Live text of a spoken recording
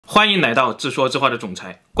欢迎来到自说自话的总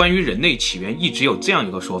裁。关于人类起源，一直有这样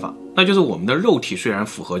一个说法，那就是我们的肉体虽然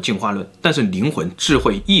符合进化论，但是灵魂、智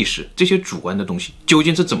慧、意识这些主观的东西究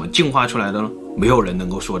竟是怎么进化出来的呢？没有人能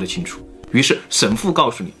够说得清楚。于是神父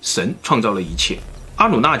告诉你，神创造了一切；阿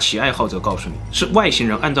努纳奇爱好者告诉你，是外星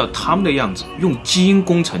人按照他们的样子用基因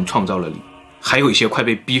工程创造了你。还有一些快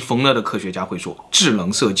被逼疯了的科学家会说，智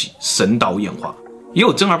能设计、神导演化。也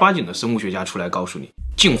有正儿八经的生物学家出来告诉你，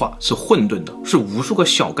进化是混沌的，是无数个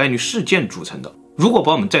小概率事件组成的。如果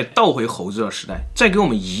把我们再倒回猴子的时代，再给我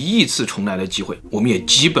们1亿次重来的机会，我们也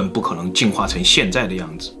基本不可能进化成现在的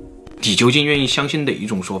样子。你究竟愿意相信哪一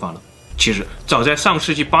种说法呢？其实早在上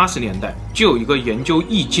世纪80年代，就有一个研究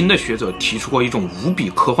易经的学者提出过一种无比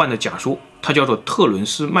科幻的假说，他叫做特伦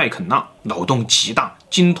斯·麦肯纳，脑洞极大，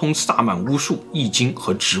精通萨满巫术、易经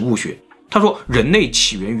和植物学。他说人类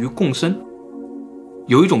起源于共生。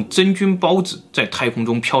有一种真菌孢子在太空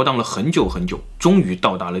中飘荡了很久很久，终于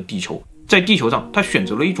到达了地球。在地球上，它选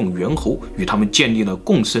择了一种猿猴，与它们建立了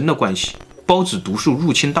共生的关系。孢子毒素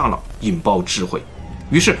入侵大脑，引爆智慧。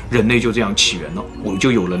于是人类就这样起源了，我们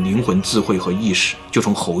就有了灵魂、智慧和意识，就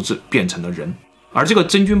从猴子变成了人。而这个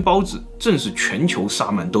真菌孢子正是全球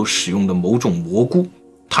萨满都使用的某种蘑菇，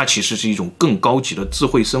它其实是一种更高级的智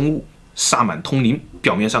慧生物。萨满通灵，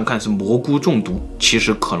表面上看是蘑菇中毒，其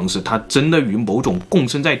实可能是它真的与某种共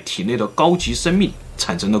生在体内的高级生命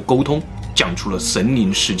产生了沟通，讲出了神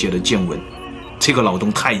灵世界的见闻。这个脑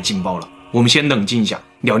洞太劲爆了，我们先冷静一下，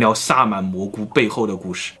聊聊萨满蘑菇背后的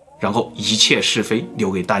故事，然后一切是非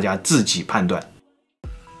留给大家自己判断。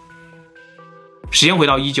时间回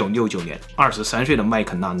到1969年，23岁的麦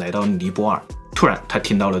肯纳来到尼泊尔，突然他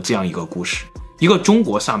听到了这样一个故事。一个中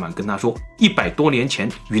国萨满跟他说，100多年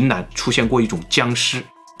前云南出现过一种僵尸，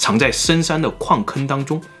藏在深山的矿坑当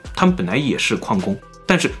中。他们本来也是矿工，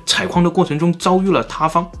但是采矿的过程中遭遇了塌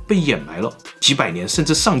方，被掩埋了。几百年甚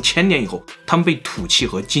至上千年以后，他们被土气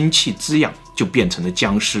和精气滋养，就变成了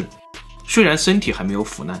僵尸。虽然身体还没有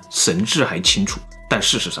腐烂，神志还清楚，但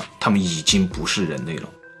事实上他们已经不是人类了。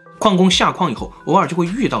矿工下矿以后，偶尔就会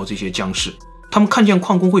遇到这些僵尸，他们看见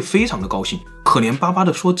矿工会非常的高兴，可怜巴巴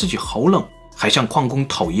的说自己好冷，还向矿工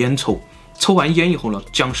讨烟抽。抽完烟以后呢，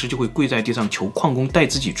僵尸就会跪在地上求矿工带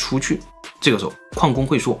自己出去。这个时候矿工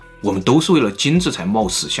会说，我们都是为了金子才冒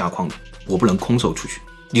死下矿的，我不能空手出去，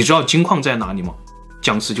你知道金矿在哪里吗？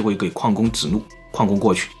僵尸就会给矿工指路，矿工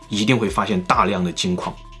过去一定会发现大量的金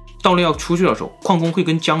矿。到了要出去的时候，矿工会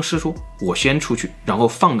跟僵尸说，我先出去，然后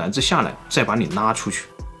放篮子下来，再把你拉出去。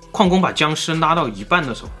矿工把僵尸拉到一半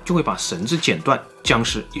的时候，就会把绳子剪断，僵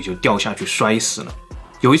尸也就掉下去摔死了。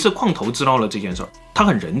有一次矿头知道了这件事，他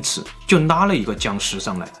很仁慈，就拉了一个僵尸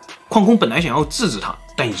上来。矿工本来想要制止他，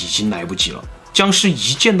但已经来不及了。僵尸一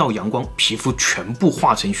见到阳光，皮肤全部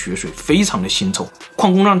化成血水，非常的腥臭。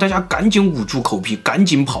矿工让大家赶紧捂住口鼻，赶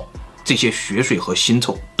紧跑。这些血水和腥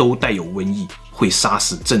臭都带有瘟疫，会杀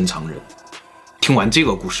死正常人。听完这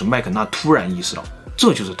个故事，麦肯纳突然意识到，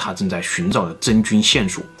这就是他正在寻找的真菌线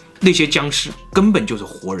索。那些僵尸根本就是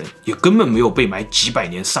活人，也根本没有被埋几百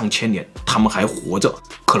年上千年，他们还活着，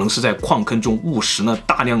可能是在矿坑中误食了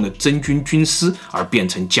大量的真菌菌丝而变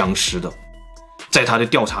成僵尸的。在他的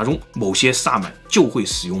调查中，某些萨满就会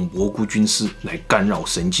使用蘑菇菌丝来干扰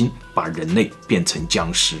神经，把人类变成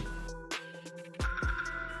僵尸。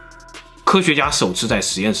科学家首次在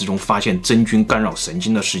实验室中发现真菌干扰神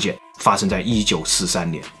经的事件发生在1943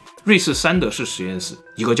年。瑞士山德士实验室，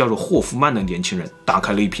一个叫做霍夫曼的年轻人打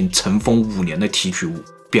开了一瓶尘封5年的提取物，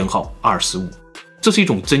编号25。这是一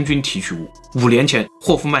种真菌提取物，5年前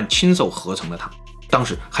霍夫曼亲手合成了它。当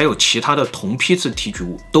时还有其他的同批次提取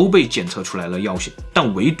物都被检测出来了药性，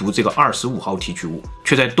但唯独这个25号提取物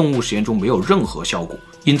却在动物实验中没有任何效果，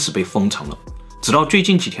因此被封藏了。直到最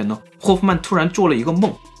近几天呢，霍夫曼突然做了一个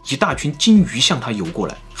梦，一大群金鱼向他游过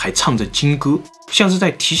来，还唱着金歌，像是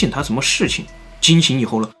在提醒他什么事情。惊醒以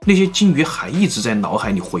后呢，那些金鱼还一直在脑海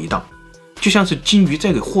里回荡，就像是金鱼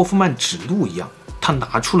在给霍夫曼指路一样。他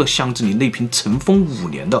拿出了箱子里那瓶尘封5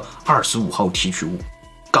年的25号提取物，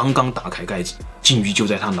刚刚打开盖子，金鱼就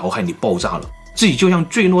在他脑海里爆炸了，自己就像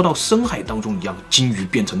坠落到深海当中一样，金鱼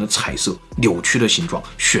变成了彩色扭曲的形状，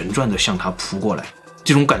旋转着向他扑过来。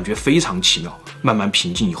这种感觉非常奇妙。慢慢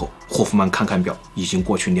平静以后，霍夫曼看看表，已经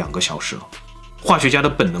过去2个小时了。化学家的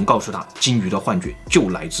本能告诉他，金鱼的幻觉就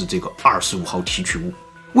来自这个25号提取物。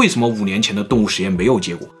为什么5年前的动物实验没有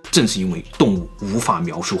结果？正是因为动物无法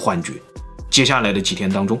描述幻觉。接下来的几天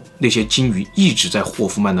当中，那些金鱼一直在霍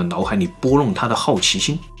夫曼的脑海里拨弄他的好奇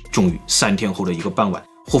心。终于3天后的一个傍晚，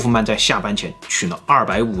霍夫曼在下班前取了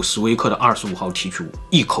250微克的25号提取物，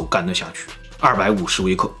一口干了下去。250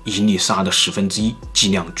微克，一粒沙的1/10，剂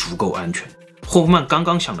量足够安全。霍夫曼刚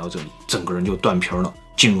刚想到这里，整个人就断片了，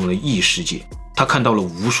进入了异世界。他看到了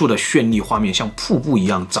无数的绚丽画面，像瀑布一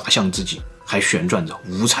样砸向自己，还旋转着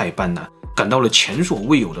五彩斑斓，感到了前所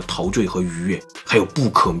未有的陶醉和愉悦，还有不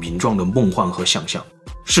可名状的梦幻和想象。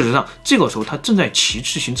事实上，这个时候他正在骑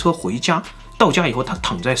自行车回家，到家以后他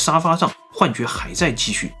躺在沙发上，幻觉还在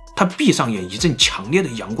继续。他闭上眼，一阵强烈的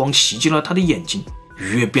阳光袭击了他的眼睛，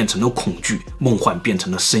愉悦变成了恐惧，梦幻变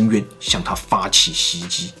成了深渊，向他发起袭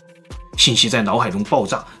击。信息在脑海中爆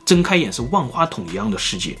炸，睁开眼是万花筒一样的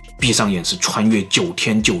世界，闭上眼是穿越9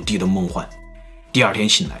天9地的梦幻。第二天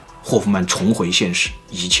醒来，霍夫曼重回现实，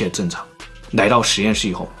一切正常。来到实验室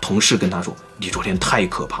以后，同事跟他说：“你昨天太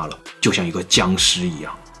可怕了，就像一个僵尸一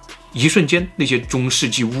样。”一瞬间，那些中世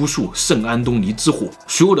纪巫术、圣安东尼之火，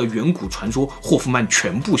所有的远古传说，霍夫曼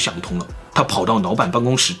全部想通了。他跑到老板办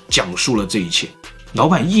公室，讲述了这一切。老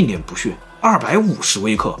板一脸不屑：“250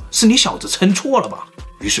微克，是你小子称错了吧？”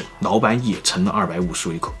于是老板也称了250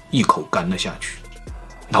微克，一口干了下去。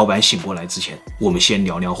老板醒过来之前，我们先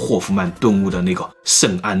聊聊霍夫曼顿悟的那个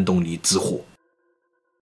圣安东尼之火。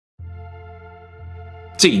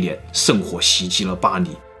这一年，圣火袭击了巴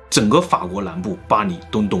黎，整个法国南部巴黎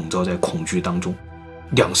都笼罩在恐惧当中。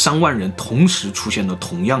2-3万人同时出现了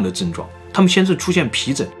同样的症状，他们先是出现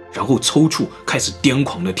皮疹，然后抽搐，开始癫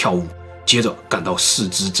狂的跳舞，接着感到四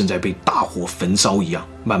肢正在被大火焚烧一样，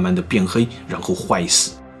慢慢的变黑，然后坏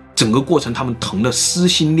死。整个过程他们疼得撕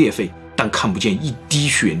心裂肺，但看不见一滴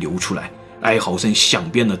血流出来，哀嚎声响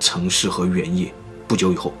遍了城市和原野。不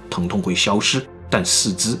久以后，疼痛会消失，但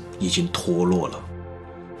四肢已经脱落了。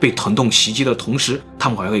被疼痛袭击的同时，他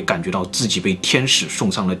们还会感觉到自己被天使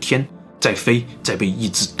送上了天，在飞，在被一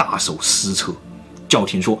只大手撕扯。教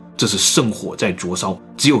廷说这是圣火在灼烧，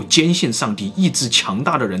只有坚信上帝意志强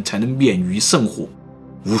大的人才能免于圣火。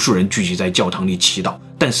无数人聚集在教堂里祈祷，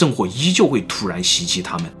但圣火依旧会突然袭击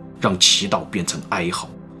他们，让祈祷变成哀嚎。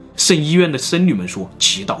圣医院的僧侣们说：“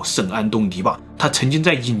祈祷圣安东尼吧，他曾经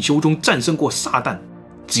在隐修中战胜过撒旦，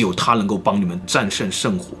只有他能够帮你们战胜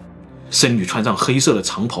圣火。”僧侣穿上黑色的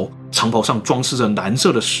长袍，长袍上装饰着蓝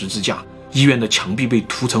色的十字架。医院的墙壁被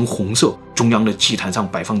涂成红色，中央的祭坛上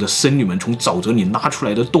摆放着僧侣们从沼泽里拉出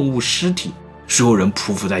来的动物尸体。所有人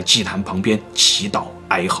匍匐在祭坛旁边祈祷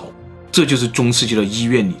哀嚎。这就是中世纪的医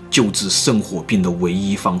院里救治圣火病的唯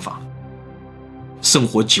一方法。圣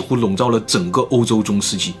火几乎笼罩了整个欧洲中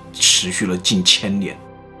世纪，持续了近1000年，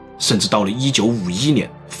甚至到了1951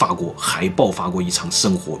年，法国还爆发过一场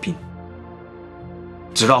圣火病。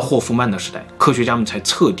直到霍夫曼的时代，科学家们才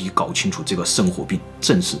彻底搞清楚这个圣火病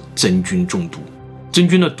正是真菌中毒。真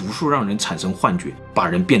菌的毒素让人产生幻觉，把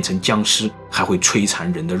人变成僵尸，还会摧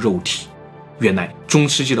残人的肉体。原来中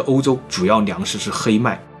世纪的欧洲主要粮食是黑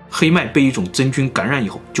麦，黑麦被一种真菌感染以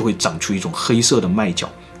后，就会长出一种黑色的麦角。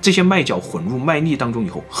这些麦角混入麦粒当中以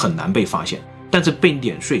后很难被发现，但是被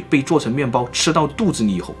碾碎，被做成面包，吃到肚子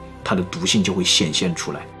里以后，它的毒性就会显现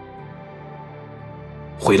出来。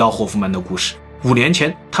回到霍夫曼的故事，5年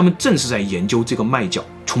前他们正是在研究这个麦角，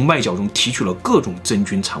从麦角中提取了各种真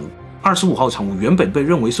菌产物。25号产物原本被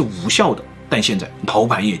认为是无效的，但现在老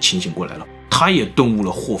板也清醒过来了，他也顿悟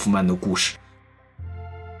了霍夫曼的故事。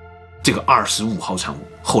这个25号产物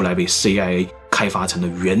后来被 CIA 开发成了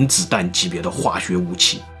原子弹级别的化学武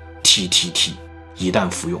器 TTT， 一旦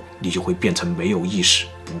服用，你就会变成没有意识、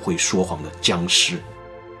不会说谎的僵尸。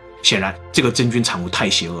显然，这个真菌产物太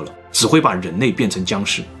邪恶了，只会把人类变成僵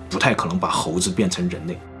尸，不太可能把猴子变成人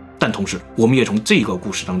类。但同时，我们也从这个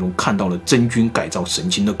故事当中看到了真菌改造神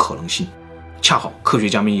经的可能性。恰好，科学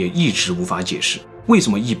家们也一直无法解释，为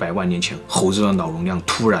什么100万年前猴子的脑容量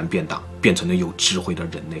突然变大，变成了有智慧的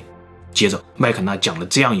人类。接着，麦肯纳讲了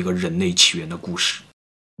这样一个人类起源的故事。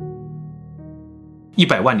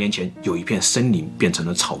100万年前，有一片森林变成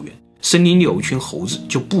了草原，森林里有一群猴子，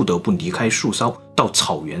就不得不离开树梢，到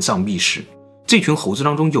草原上觅食。这群猴子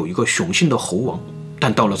当中有一个雄性的猴王，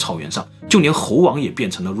但到了草原上，就连猴王也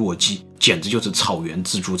变成了弱鸡，简直就是草原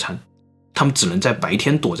自助餐。他们只能在白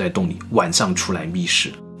天躲在洞里，晚上出来觅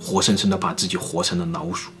食，活生生的把自己活成了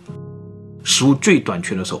老鼠。食物最短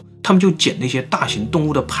缺的时候，他们就捡那些大型动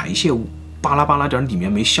物的排泄物，巴拉巴拉点里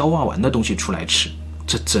面没消化完的东西出来吃。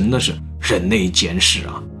这真的是人类简史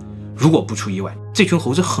啊！如果不出意外，这群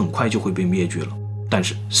猴子很快就会被灭绝了。但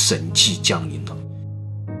是神迹降临了，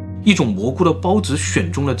一种蘑菇的孢子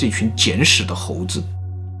选中了这群捡屎的猴子，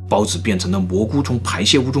孢子变成了蘑菇从排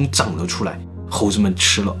泄物中长了出来，猴子们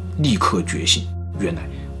吃了立刻觉醒，原来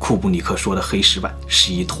库布里克说的黑石板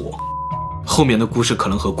是一坨。后面的故事可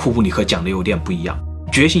能和库布里克讲的有点不一样。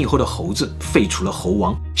觉醒以后的猴子废除了猴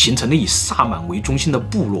王，形成了以萨满为中心的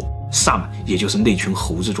部落。萨满也就是那群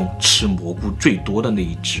猴子中吃蘑菇最多的那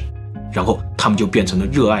一只。然后他们就变成了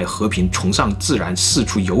热爱和平、崇尚自然、四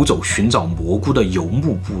处游走寻找蘑菇的游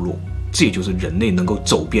牧部落。这也就是人类能够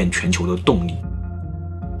走遍全球的动力。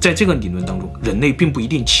在这个理论当中，人类并不一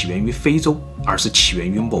定起源于非洲，而是起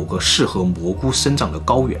源于某个适合蘑菇生长的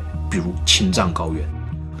高原，比如青藏高原。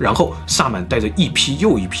然后萨满带着一批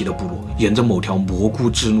又一批的部落，沿着某条蘑菇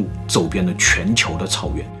之路走遍了全球的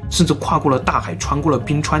草原，甚至跨过了大海，穿过了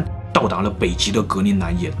冰川，到达了北极的格陵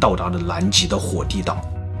兰，也到达了南极的火地岛。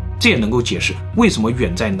这也能够解释为什么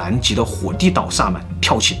远在南极的火地岛萨满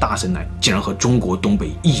跳起大神来，竟然和中国东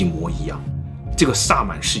北一模一样。这个萨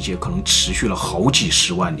满世界可能持续了好几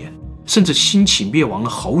十万年，甚至兴起灭亡了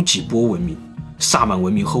好几波文明。萨满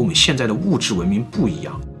文明和我们现在的物质文明不一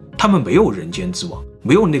样，他们没有人间之王，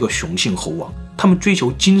没有那个雄性猴王，他们追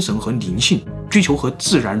求精神和灵性，追求和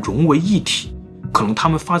自然融为一体。可能他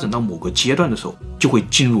们发展到某个阶段的时候，就会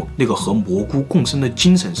进入那个和蘑菇共生的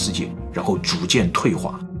精神世界，然后逐渐退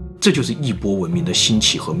化。这就是一波文明的兴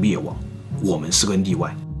起和灭亡，我们是个例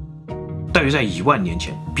外。大约在1万年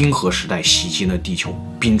前，冰河时代袭击了地球，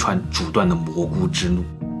冰川阻断了蘑菇之路，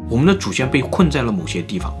我们的祖先被困在了某些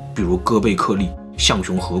地方，比如戈贝克利、象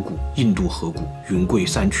雄河谷、印度河谷、云贵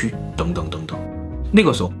山区等等等等。那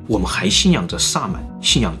个时候我们还信仰着萨满，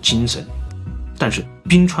信仰精神，但是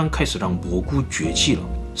冰川开始让蘑菇绝迹了，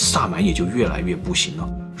萨满也就越来越不行了，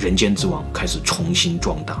人间之王开始重新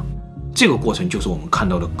壮大。这个过程就是我们看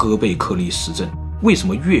到的戈贝克利实证。为什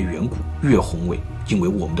么越远古越宏伟？因为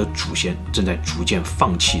我们的祖先正在逐渐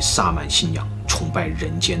放弃萨满信仰，崇拜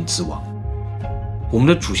人间之王。我们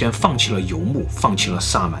的祖先放弃了游牧，放弃了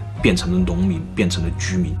萨满，变成了农民，变成了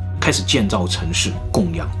居民，开始建造城市，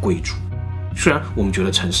供养贵族。虽然我们觉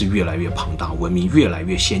得城市越来越庞大，文明越来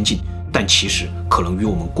越先进，但其实可能与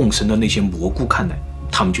我们共生的那些蘑菇看来，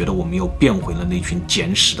他们觉得我们又变回了那群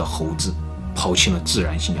捡屎的猴子，抛弃了自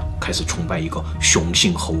然信仰，开始崇拜一个雄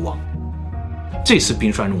性猴王。这次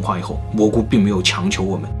冰川融化以后，蘑菇并没有强求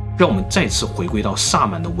我们，让我们再次回归到萨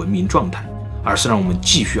满的文明状态，而是让我们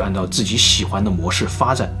继续按照自己喜欢的模式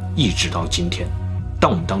发展，一直到今天。但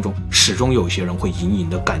我们当中始终有一些人会隐隐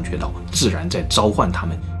地感觉到自然在召唤他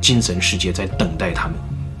们，精神世界在等待他们，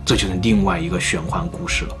这就是另外一个玄幻故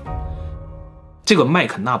事了。这个麦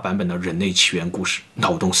肯纳版本的人类起源故事，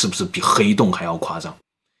脑洞是不是比黑洞还要夸张？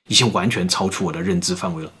已经完全超出我的认知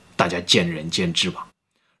范围了，大家见仁见智吧。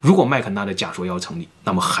如果麦肯纳的假说要成立，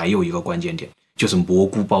那么还有一个关键点，就是蘑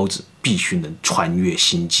菇孢子必须能穿越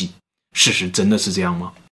星际。事实真的是这样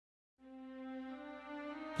吗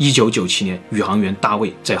？1997年，宇航员大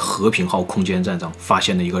卫在和平号空间站上发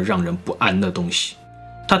现了一个让人不安的东西。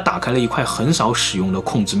他打开了一块很少使用的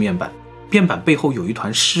控制面板，面板背后有一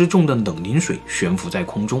团失重的冷凝水悬浮在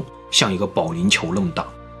空中，像一个保龄球那么大。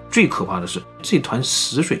最可怕的是，这团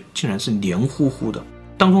死水竟然是黏糊糊的，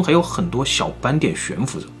当中还有很多小斑点悬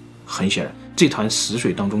浮着。很显然，这团死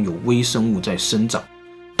水当中有微生物在生长。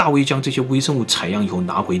大卫将这些微生物采样以后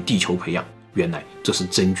拿回地球培养，原来这是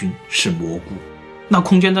真菌，是蘑菇。那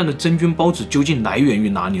空间站的真菌孢子究竟来源于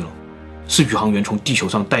哪里了？是宇航员从地球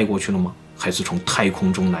上带过去了吗？还是从太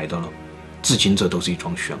空中来的呢？至今这都是一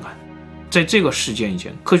桩悬案。在这个事件以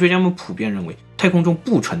前，科学家们普遍认为太空中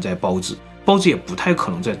不存在孢子，孢子也不太可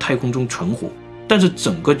能在太空中存活。但是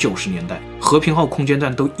整个90年代，和平号空间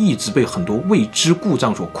站都一直被很多未知故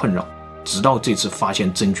障所困扰，直到这次发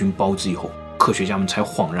现真菌孢子以后，科学家们才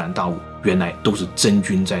恍然大悟，原来都是真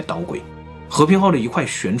菌在捣鬼。和平号的一块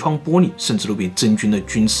舷窗玻璃甚至都被真菌的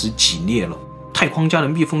菌丝挤裂了，太框架的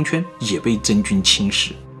密封圈也被真菌侵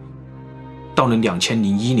蚀。到了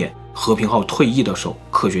2001年，和平号退役的时候，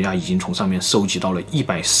科学家已经从上面收集到了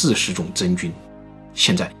140种真菌。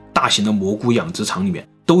现在大型的蘑菇养殖场里面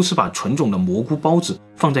都是把纯种的蘑菇孢子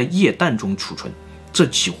放在液氮中储存，这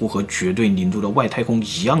几乎和绝对零度的外太空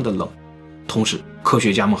一样的冷。同时，科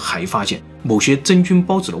学家们还发现某些真菌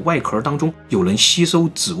孢子的外壳当中有能吸收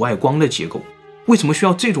紫外光的结构。为什么需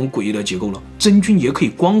要这种诡异的结构呢？真菌也可以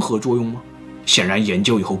光合作用吗？显然研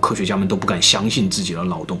究以后，科学家们都不敢相信自己的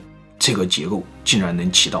脑洞，这个结构竟然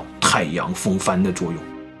能起到太阳风帆的作用。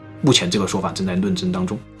目前这个说法正在论证当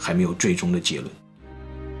中，还没有最终的结论。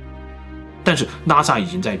但是 NASA 已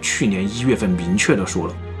经在去年1月份明确地说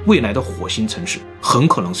了，未来的火星城市很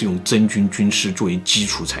可能是用真菌菌丝作为基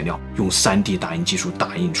础材料，用 3D 打印技术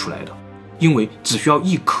打印出来的。因为只需要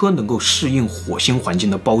一颗能够适应火星环境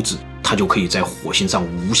的孢子，它就可以在火星上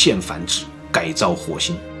无限繁殖，改造火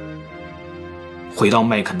星。回到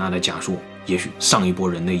麦肯纳的假说，也许上一波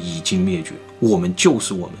人类已经灭绝，我们就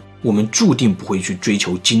是我们，我们注定不会去追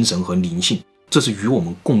求精神和灵性，这是与我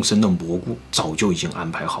们共生的蘑菇早就已经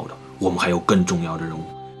安排好的。我们还有更重要的任务，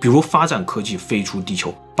比如发展科技飞出地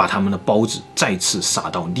球，把他们的孢子再次撒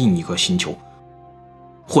到另一个星球，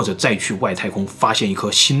或者再去外太空发现一颗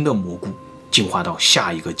新的蘑菇，进化到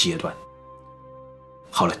下一个阶段。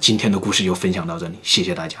好了，今天的故事就分享到这里，谢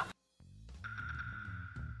谢大家。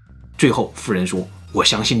最后夫人说，我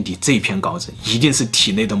相信你这篇稿子一定是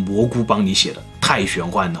体内的蘑菇帮你写的，太玄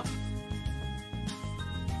幻了。